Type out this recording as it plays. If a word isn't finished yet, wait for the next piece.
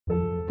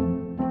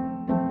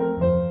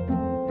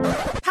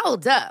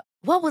Hold up.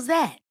 What was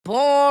that?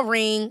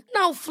 Boring.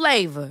 No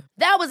flavor.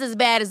 That was as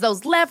bad as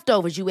those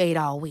leftovers you ate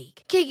all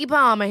week. Keke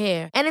Palmer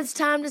here, and it's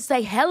time to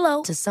say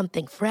hello to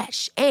something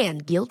fresh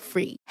and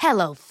guilt-free.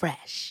 Hello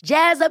Fresh.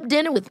 Jazz up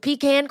dinner with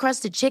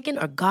pecan-crusted chicken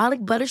or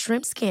garlic butter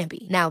shrimp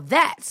scampi. Now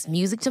that's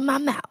music to my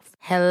mouth.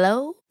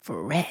 Hello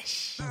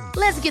Fresh.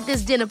 Let's get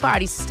this dinner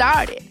party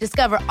started.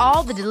 Discover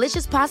all the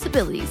delicious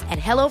possibilities at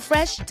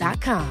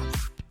hellofresh.com.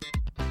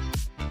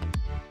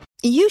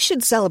 You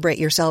should celebrate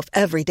yourself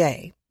every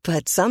day.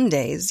 But some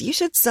days you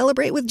should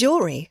celebrate with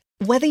jewelry.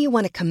 Whether you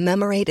want to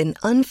commemorate an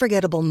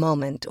unforgettable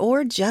moment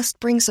or just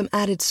bring some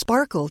added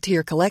sparkle to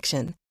your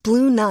collection,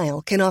 Blue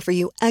Nile can offer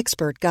you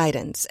expert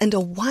guidance and a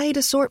wide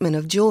assortment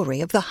of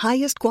jewelry of the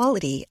highest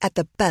quality at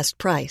the best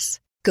price.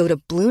 Go to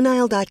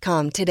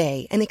BlueNile.com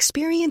today and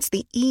experience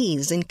the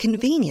ease and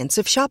convenience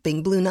of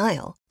shopping Blue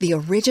Nile, the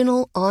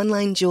original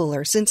online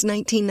jeweler since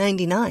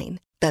 1999.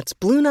 That's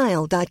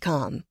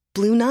BlueNile.com.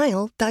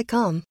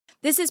 BlueNile.com.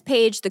 This is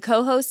Paige, the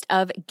co-host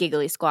of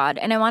Giggly Squad,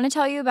 and I want to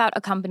tell you about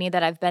a company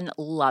that I've been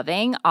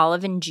loving,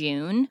 Olive &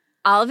 June.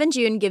 Olive &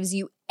 June gives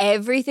you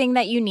everything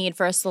that you need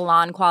for a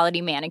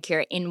salon-quality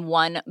manicure in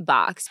one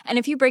box. And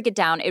if you break it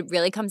down, it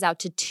really comes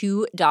out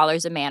to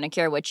 $2 a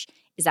manicure, which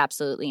is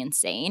absolutely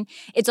insane.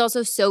 It's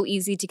also so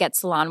easy to get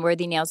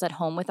salon-worthy nails at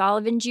home with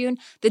Olive & June.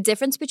 The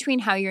difference between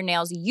how your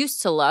nails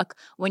used to look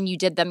when you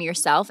did them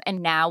yourself and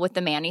now with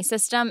the Mani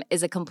system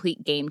is a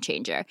complete game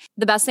changer.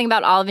 The best thing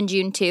about Olive &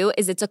 June, too,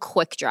 is it's a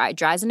quick dry.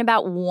 Dries in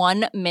about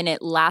 1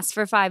 minute, lasts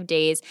for 5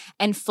 days,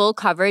 and full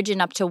coverage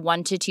in up to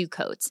 1 to 2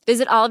 coats.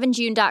 Visit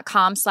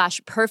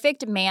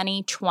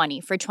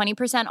oliveandjune.com/perfectmani20 for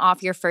 20%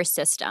 off your first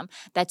system.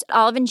 That's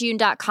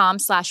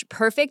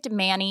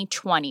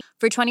oliveandjune.com/perfectmani20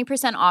 for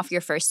 20% off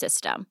your first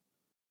system.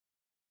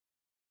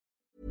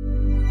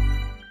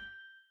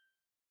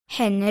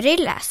 Henry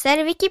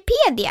läser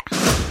Wikipedia.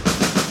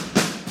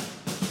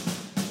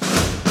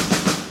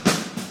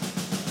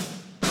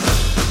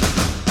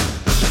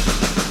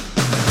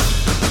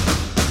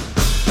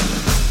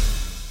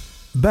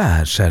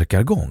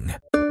 Bärsärkargång.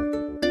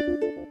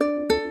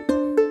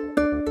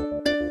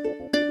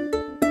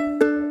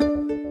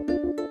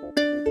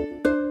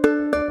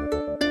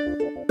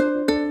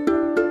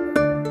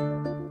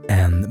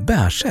 En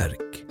bärsärk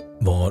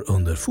var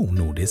under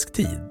fornnordisk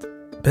tid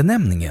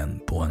benämningen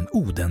på en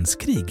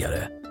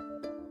Odenskrigare,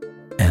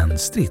 en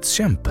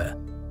stridskämpe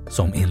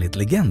som enligt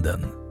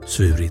legenden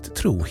svurit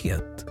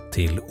trohet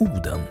till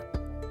Oden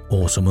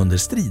och som under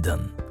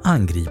striden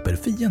angriper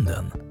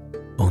fienden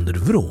under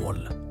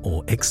vrål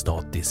och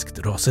extatiskt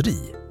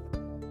raseri.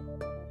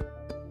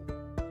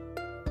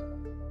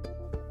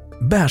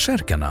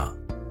 Bärsärkarna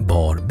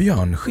bar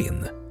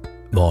björnskinn,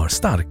 var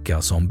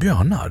starka som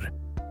björnar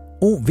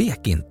och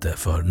vek inte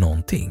för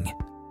någonting.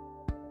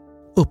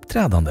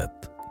 Uppträdandet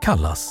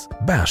kallas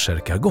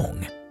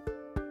bärsärkargång.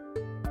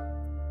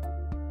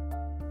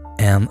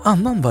 En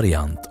annan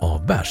variant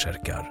av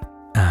bärsärkar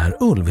är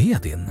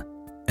ulvhedin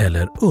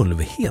eller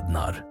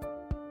ulvhednar.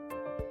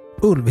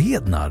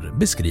 Ulvhednar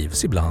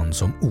beskrivs ibland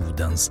som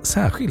Odens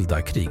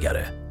särskilda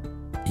krigare,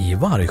 i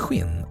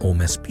vargskinn och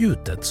med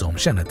spjutet som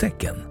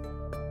kännetecken.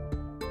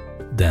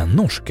 Den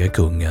norske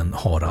kungen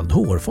Harald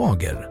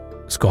Hårfager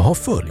ska ha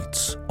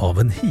följts av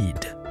en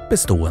hird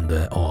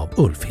bestående av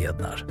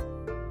ulvhednar.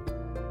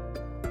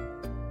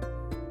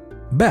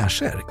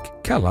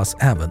 Bärsärk kallas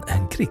även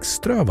en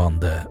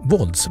krigsströvande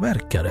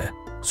våldsverkare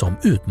som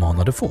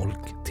utmanade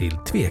folk till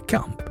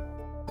tvekamp.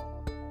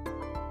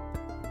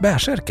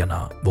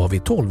 Bärsärkarna var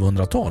vid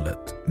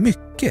 1200-talet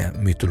mycket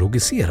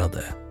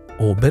mytologiserade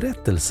och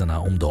berättelserna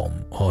om dem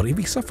har i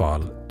vissa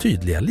fall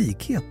tydliga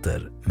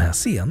likheter med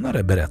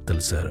senare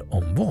berättelser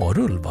om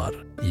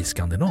varulvar i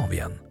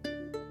Skandinavien.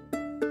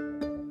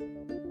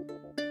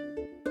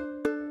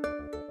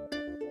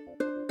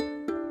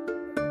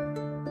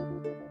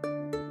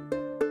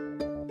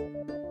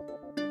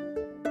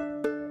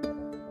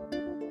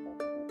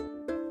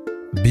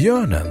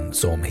 Björnen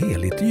som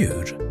heligt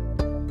djur.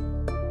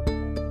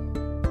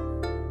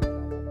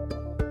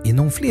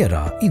 Inom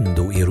flera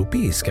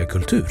indoeuropeiska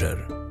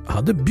kulturer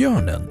hade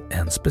björnen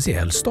en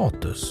speciell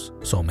status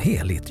som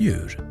heligt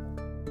djur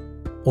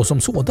och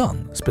som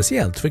sådan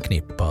speciellt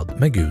förknippad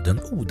med guden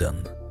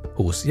Oden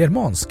hos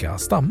germanska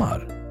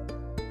stammar.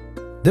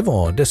 Det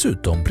var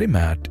dessutom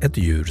primärt ett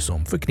djur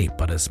som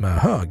förknippades med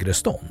högre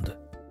stånd.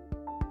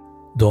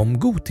 De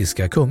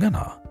gotiska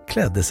kungarna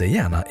klädde sig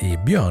gärna i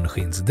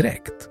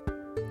björnskinnsdräkt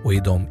och i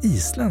de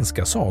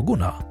isländska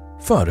sagorna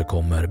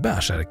förekommer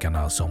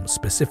bärsärkarna som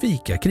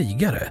specifika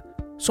krigare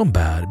som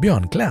bär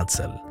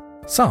björnklädsel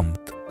samt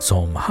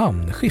som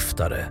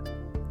hamnskiftare,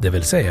 det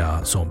vill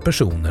säga som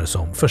personer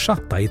som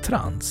försatta i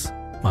trans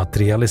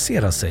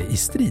materialiserar sig i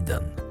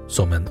striden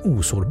som en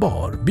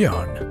osårbar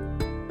björn.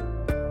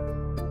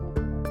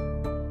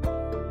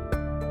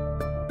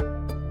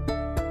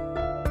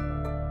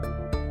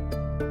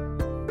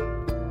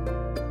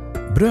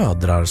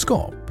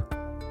 Brödrarskap.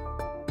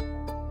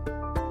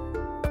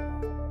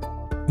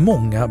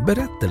 Många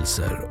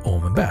berättelser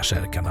om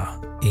bärsärkarna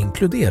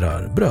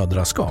inkluderar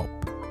brödraskap.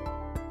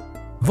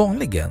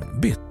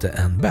 vanligen bytte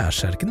en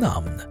bärsärk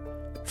namn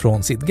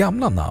från sitt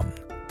gamla namn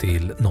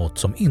till något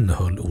som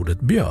innehöll ordet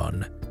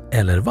björn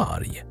eller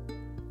varg,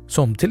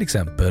 som till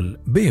exempel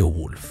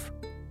Beowulf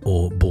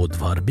och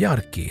Bodvar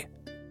Bjarki.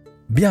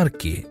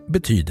 Bjarki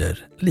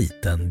betyder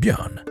liten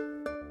björn.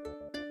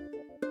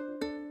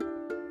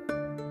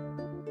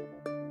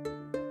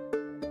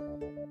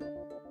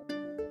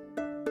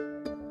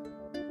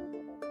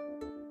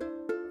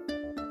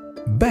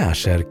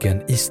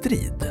 Bärsärken i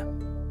strid.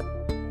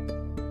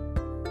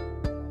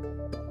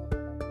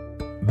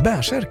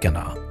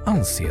 Bärsärkarna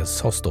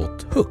anses ha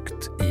stått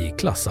högt i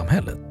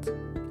klassamhället.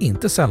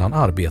 Inte sällan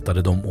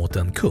arbetade de åt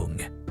en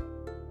kung.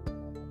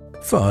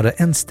 Före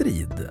en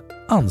strid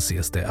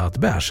anses det att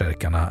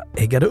bärsärkarna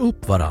äggade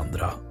upp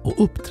varandra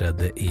och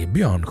uppträdde i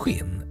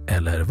björnskinn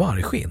eller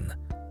vargskinn,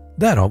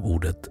 därav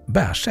ordet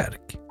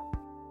bärsärk.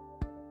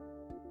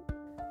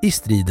 I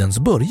stridens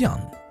början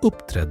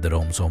uppträdde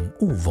de som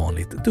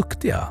ovanligt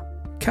duktiga,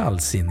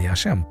 kallsinniga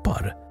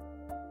kämpar,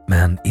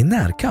 men i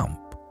närkamp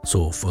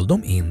så föll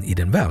de in i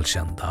den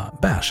välkända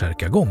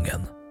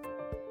bärsärkagången.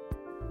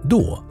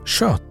 Då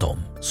sköt de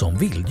som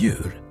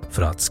vilddjur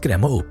för att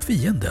skrämma upp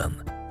fienden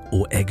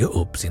och ägga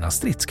upp sina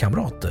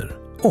stridskamrater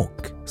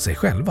och sig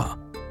själva,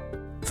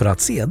 för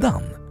att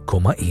sedan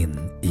komma in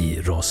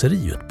i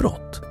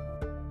raseriutbrott.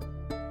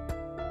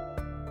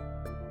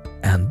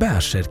 En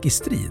bärsärk i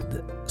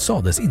strid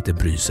sades inte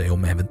bry sig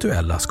om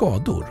eventuella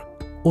skador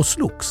och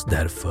slogs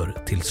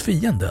därför tills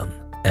fienden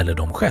eller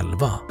de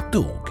själva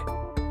dog.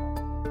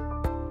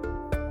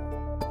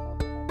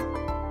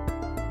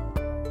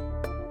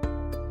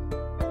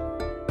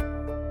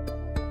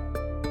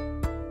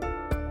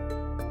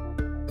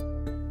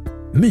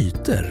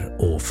 Myter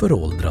och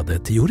föråldrade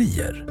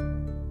teorier.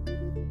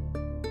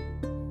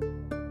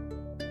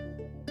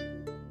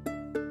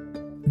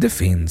 Det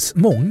finns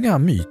många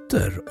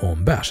myter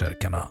om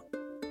bärsärkarna.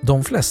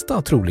 De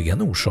flesta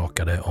troligen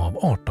orsakade av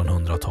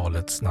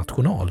 1800-talets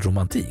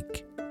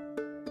nationalromantik.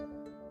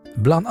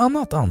 Bland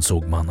annat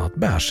ansåg man att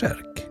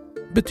bärsärk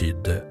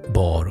betydde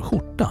bar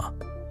skjorta.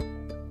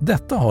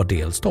 Detta har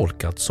dels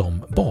tolkats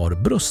som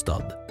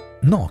barbröstad,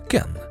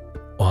 naken,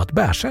 och att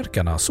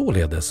bärsärkarna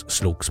således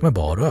slogs med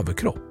bar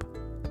överkropp,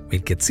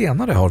 vilket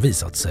senare har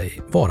visat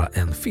sig vara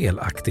en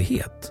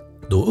felaktighet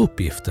då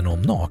uppgiften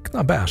om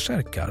nakna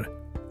bärsärkar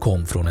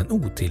kom från en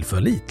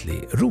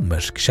otillförlitlig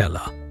romersk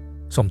källa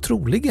som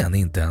troligen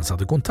inte ens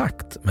hade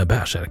kontakt med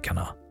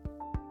bärsärkarna.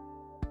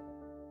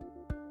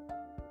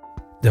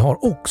 Det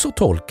har också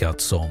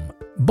tolkats som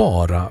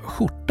bara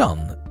skjortan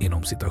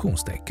inom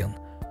citationstecken,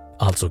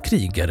 alltså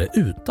krigare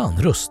utan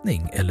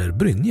rustning eller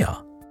brynja.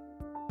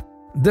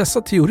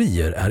 Dessa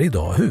teorier är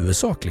idag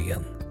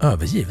huvudsakligen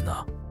övergivna.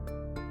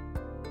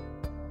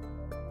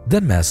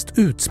 Den mest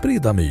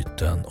utspridda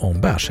myten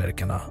om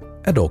bärsärkarna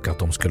är dock att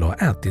de skulle ha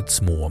ätit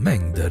små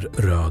mängder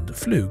röd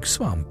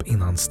flugsvamp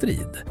innan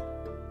strid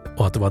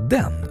och att det var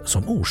den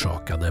som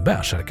orsakade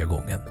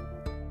bärsärkagången.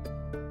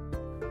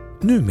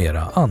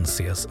 Numera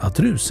anses att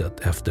ruset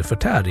efter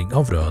förtäring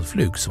av röd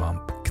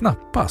flugsvamp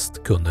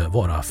knappast kunde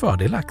vara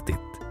fördelaktigt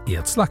i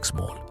ett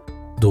slagsmål,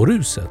 då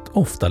ruset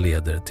ofta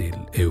leder till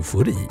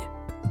eufori,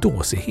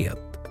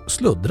 dåsighet,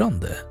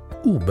 sluddrande,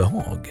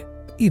 obehag,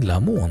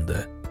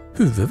 illamående,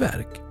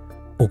 huvudvärk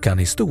och kan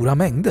i stora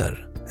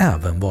mängder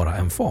även vara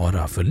en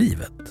fara för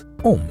livet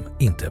om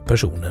inte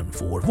personen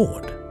får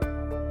vård.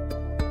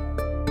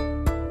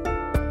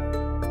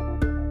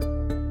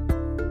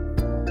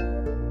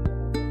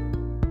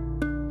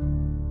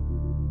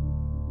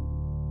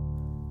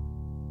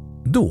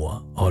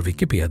 Då har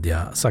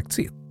Wikipedia sagt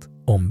sitt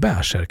om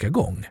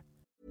bärsärkagång.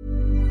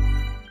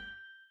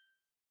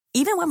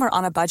 Even when we're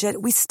on a budget,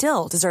 we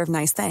still deserve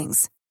nice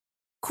things.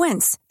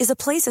 Quince is a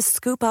place to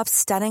scoop up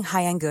stunning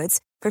high-end goods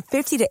for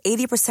 50 to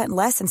 80%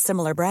 less than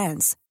similar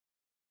brands.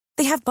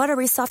 They have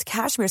buttery soft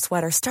cashmere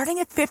sweaters starting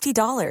at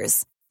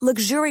 $50,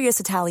 luxurious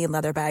Italian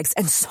leather bags,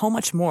 and so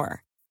much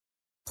more.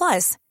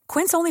 Plus,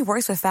 Quince only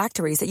works with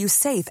factories that use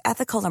safe,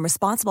 ethical, and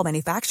responsible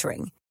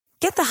manufacturing.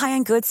 Get the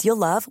high-end goods you'll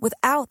love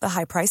without the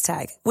high price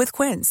tag with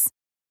Quince.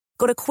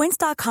 Go to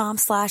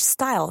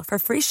quince.com/style for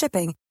free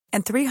shipping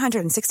and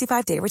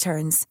 365-day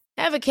returns.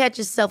 Ever catch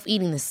yourself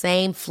eating the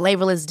same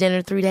flavorless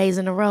dinner 3 days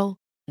in a row?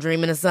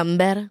 Dreaming of something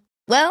better?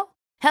 Well,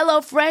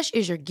 HelloFresh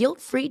is your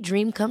guilt-free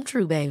dream come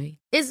true, baby.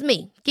 It's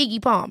me,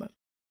 Keke Palmer.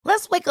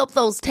 Let's wake up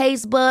those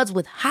taste buds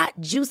with hot,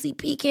 juicy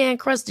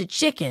pecan-crusted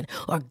chicken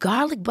or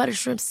garlic butter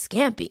shrimp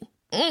scampi.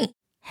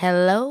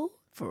 Hello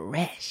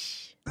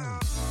Fresh.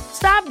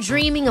 Stop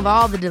dreaming of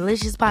all the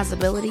delicious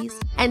possibilities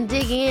and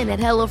dig in at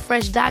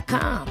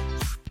HelloFresh.com.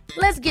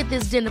 Let's get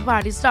this dinner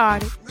party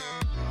started.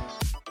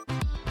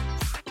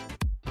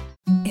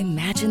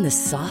 Imagine the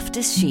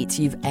softest sheets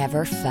you've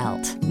ever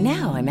felt.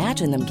 Now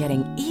imagine them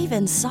getting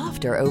even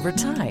softer over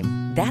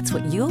time. That's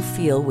what you'll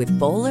feel with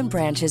Boll &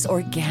 Branch's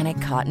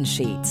organic cotton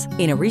sheets.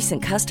 In a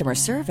recent customer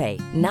survey,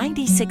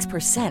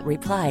 96%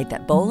 replied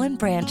that Boll &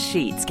 Branch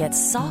sheets get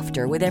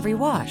softer with every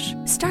wash.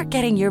 Start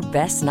getting your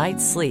best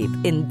night's sleep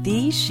in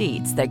these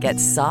sheets that get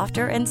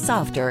softer and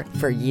softer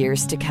for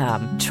years to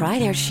come. Try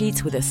their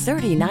sheets with a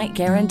 30-night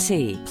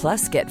guarantee.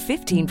 Plus, get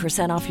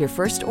 15% off your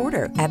first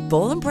order at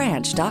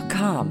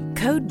bollandbranch.com.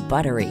 Code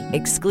BUTTERY.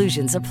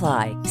 Exclusions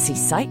apply. See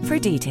site for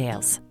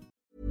details.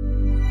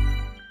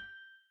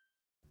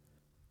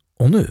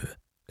 Och nu,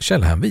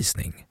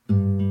 källhänvisning.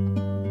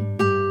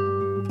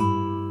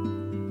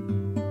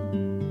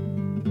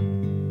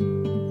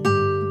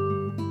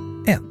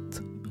 1.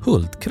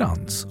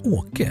 Hultkrantz,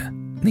 Åke,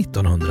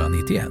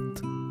 1991.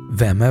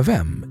 Vem är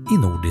vem i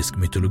nordisk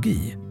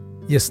mytologi?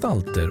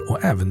 Gestalter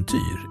och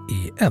äventyr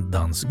i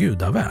Eddans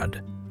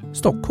gudavärld.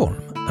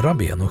 Stockholm,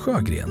 Rabén och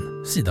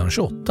Sjögren, sidan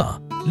 28,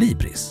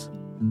 Libris.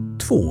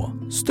 2.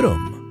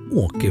 Ström,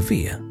 Åke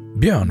V.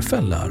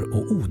 Björnfällar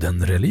och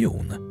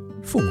Odenreligion.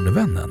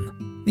 Fornvännen,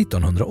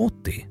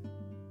 1980,